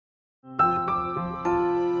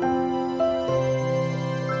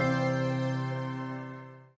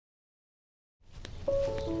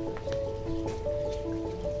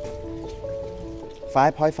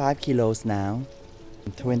5.5 kilos now,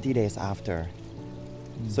 20 days after.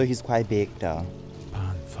 So he's quite big though.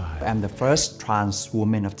 I'm the first trans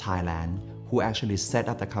woman of Thailand who actually set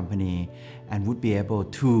up the company and would be able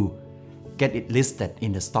to get it listed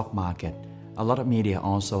in the stock market. A lot of media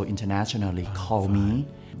also internationally call me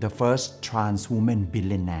the first trans woman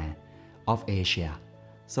billionaire of Asia.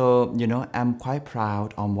 So, I'm quite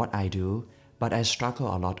proud on what I do, but I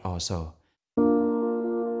struggle a lot also.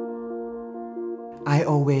 I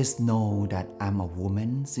always know that I'm a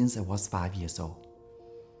woman since I was 5 years old.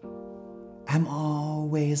 I'm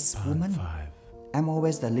always woman. I'm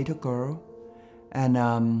always the little girl. And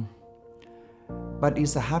but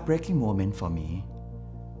it's a heartbreaking moment for me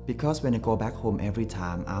because when I go back home every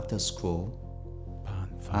time after school,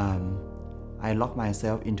 I lock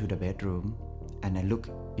myself into the bedroom and I look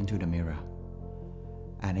into the mirror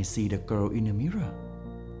and I see the girl in the mirror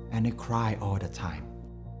and I cry all the time.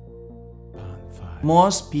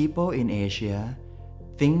 Most people in Asia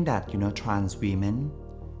think that trans women,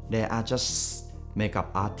 they are just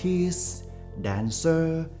makeup artists,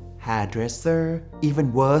 dancer, hairdresser,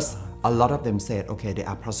 even worse, a lot of them said, okay, they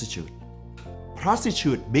are prostitute.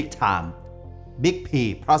 Prostitute big time, big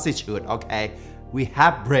P, prostitute, okay? We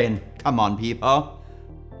have brain, come on people.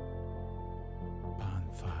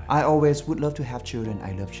 I always would love to have children,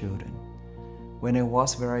 I love children. When I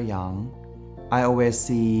was very young, I always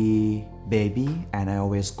see baby and I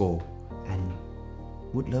always go and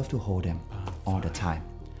would love to hold them all the time.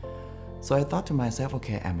 So I thought to myself,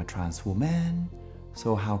 okay, I'm a trans woman,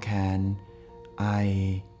 so how can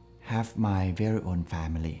I have my very own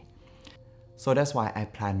family? So that's why I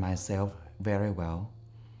planned myself very well.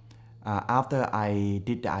 After I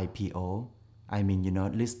did the IPO,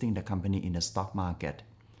 listing the company in the stock market,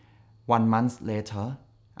 1 month later,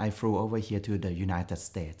 I flew over here to the United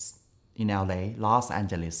States, in LA, Los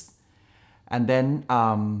Angeles. And then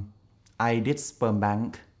I did sperm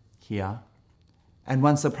bank here. And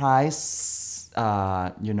one surprise,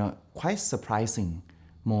 quite surprising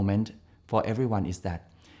moment for everyone is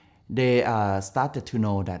that they started to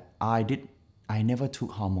know that I never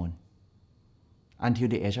took hormone until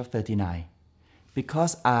the age of 39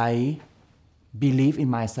 because I believe in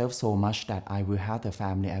myself so much that I will have the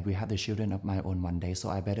family, I will have the children of my own one day, so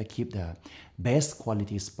I better keep the best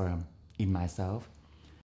quality sperm in myself.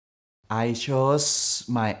 I chose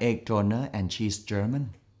my egg donor and she's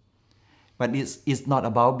German. But it's not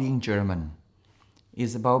about being German.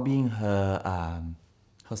 It's about being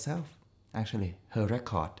herself, actually, her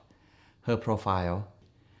record, her profile.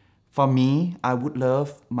 For me, I would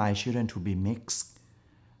love my children to be mixed.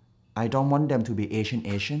 I don't want them to be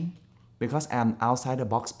Asian because I'm outside the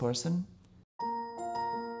box person.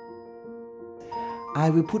 I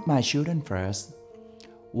will put my children first,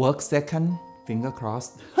 work second, finger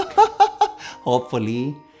crossed,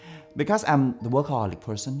 hopefully. Because I'm the workaholic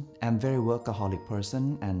person, I'm very workaholic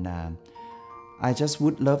person, and I just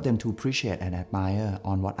would love them to appreciate and admire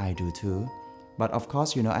on what I do too. But of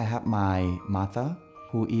course, I have my mother,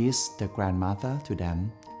 who is the grandmother to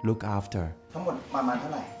them, look after. ทั้งหมดประมาณเท่า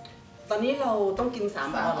ไหร่ ตอนนี้เราต้องกิน3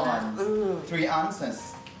 ออนซ์ 3 ounces.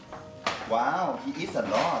 Wow, he eats a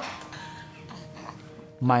lot.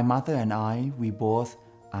 My mother and I, we both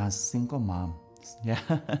are single moms. Yeah.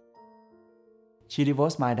 She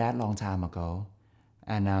divorced my dad long time ago,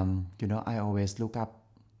 and I always look up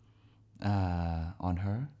on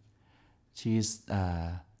her. She's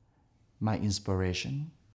my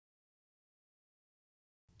inspiration.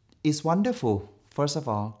 It's wonderful, first of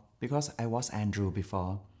all, because I was Andrew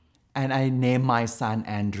before, and I named my son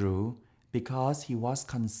Andrew because he was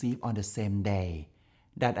conceived on the same day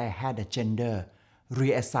that I had a gender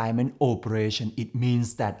reassignment operation. It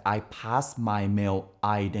means that I passed my male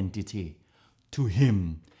identity to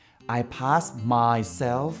him. I pass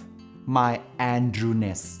myself, my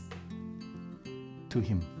Andrewness to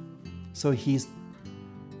him. So he's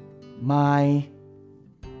my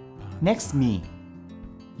next me,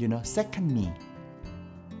 second me.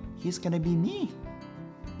 He's gonna be me,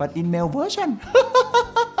 but in male version.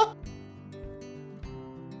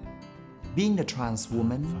 Being the trans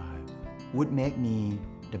woman would make me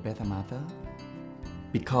the better mother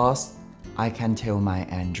because I can tell my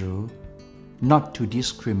Andrew not to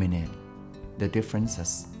discriminate the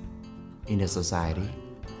differences in the society,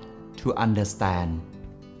 to understand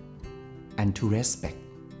and to respect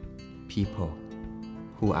people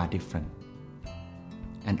who are different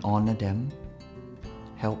and honor them,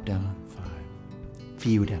 help them,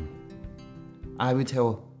 feel them. I will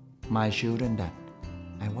tell my children that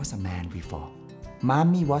I was a man before.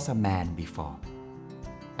 Mommy was a man before.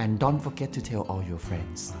 And don't forget to tell all your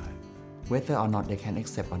friends. whether or not they can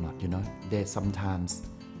accept or not, they sometimes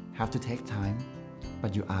have to take time,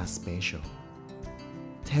 but you are special.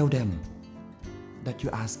 Tell them that you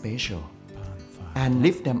are special and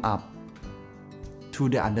lift them up to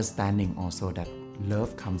the understanding also that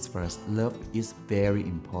love comes first. Love is very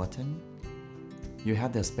important. You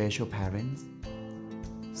have the special parents,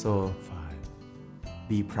 so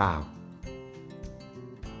be proud.